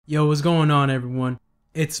Yo, what's going on everyone?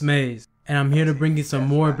 It's Maze, and I'm here to bring you some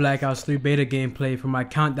more Black Ops 3 beta gameplay for my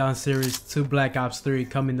countdown series to Black Ops 3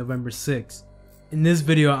 coming November 6th. In this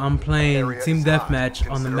video, I'm playing Team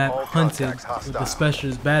Deathmatch on the map Hunted with the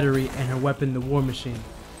Specialist Battery and her weapon, the War Machine.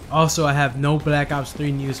 Also, I have no Black Ops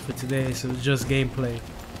 3 news for today, so it's just gameplay.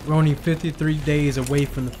 We're only 53 days away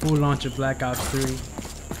from the full launch of Black Ops 3.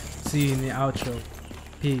 See you in the outro.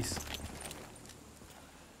 Peace.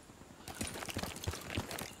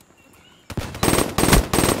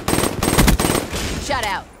 Shut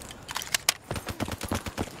out.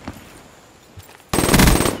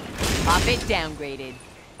 Pop it downgraded.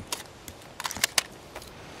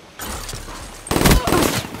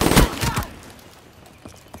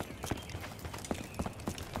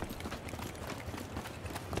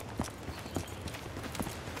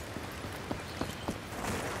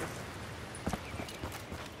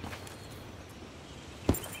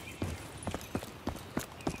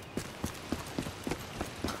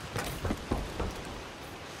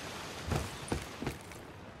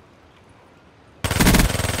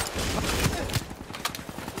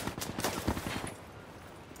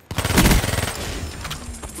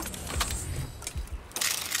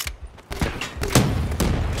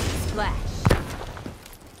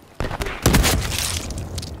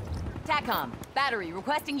 TACOM, battery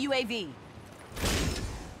requesting UAV. In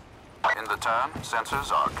the turn,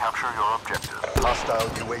 sensors are capture your objective. Hostile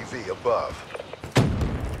UAV above.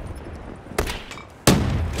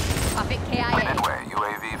 Pop it KIA. Midway,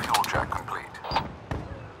 UAV fuel check complete.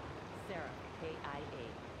 Sarah, KIA.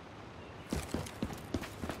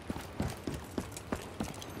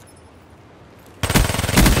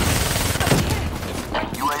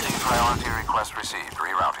 UAV priority request received.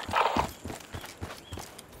 Rerouting.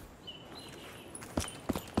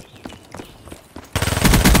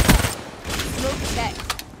 Smoke check.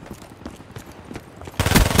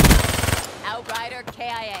 Outrider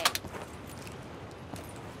KIA.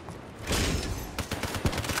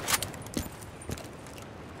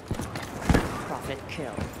 Profit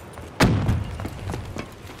kill.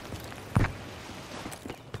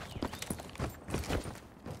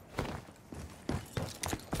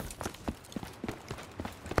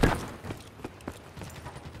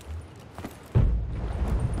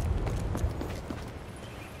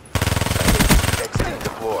 XD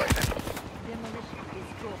deployed. Demolition is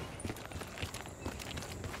good.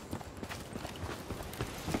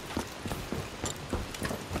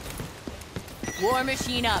 War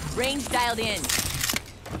machine up. Range dialed in.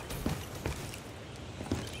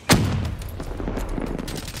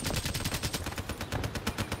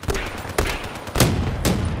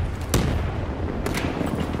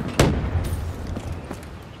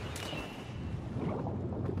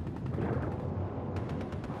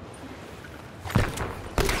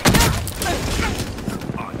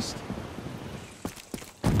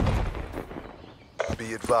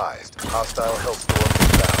 Be advised, hostile hellstorm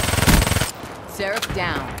inbound. Seraph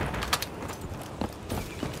down.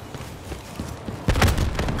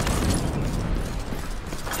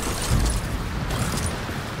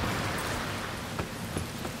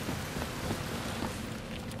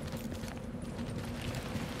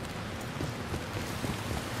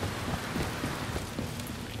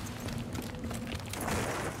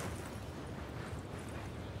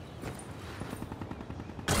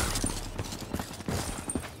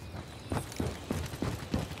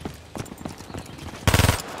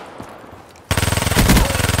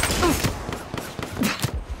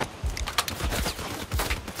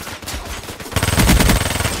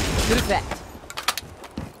 Good effect.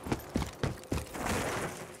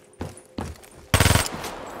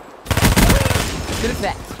 Good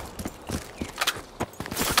effect.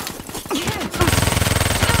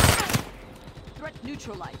 Threat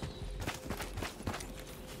neutralized.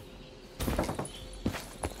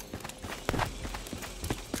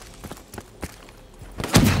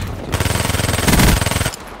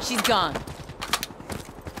 She's gone.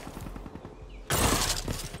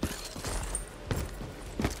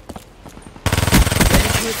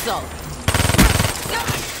 To assault.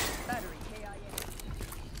 Battery KIA.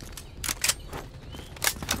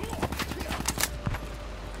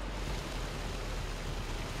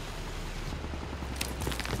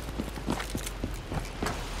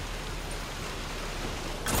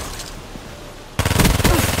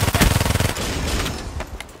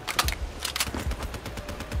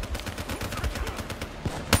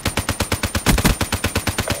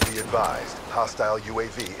 Be advised, hostile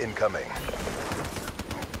UAV incoming.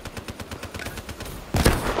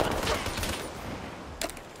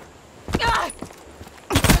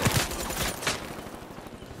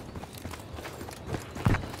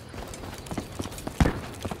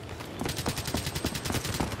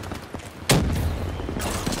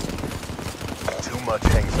 much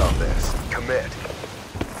hangs on this. Commit.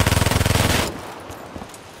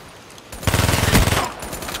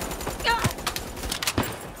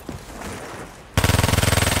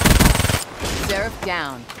 Sheriff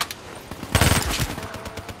down.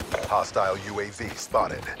 Hostile UAV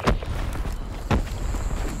spotted.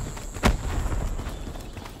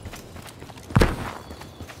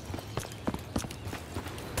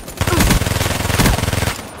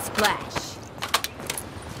 Splash.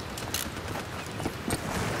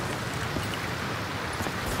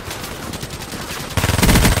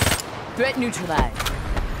 Threat neutralized.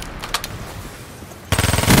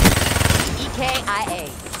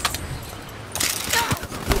 EKIA.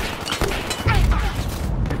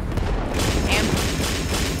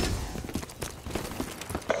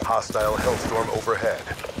 Hostile Hellstorm overhead.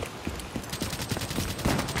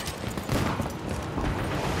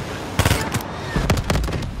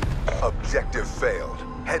 Objective failed.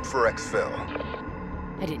 Head for exfil.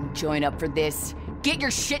 I didn't join up for this. Get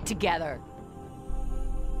your shit together.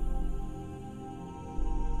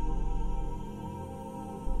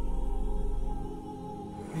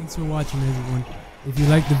 Thanks for watching, everyone. If you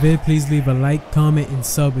liked the vid, please leave a like, comment, and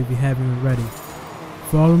sub if you haven't already.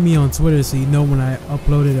 Follow me on Twitter so you know when I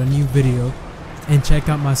uploaded a new video, and check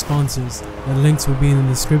out my sponsors. The links will be in the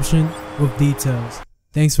description with details.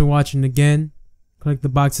 Thanks for watching again. Click the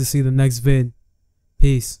box to see the next vid.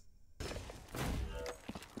 Peace.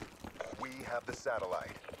 We have the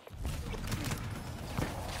satellite.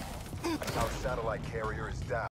 Our satellite carrier is down.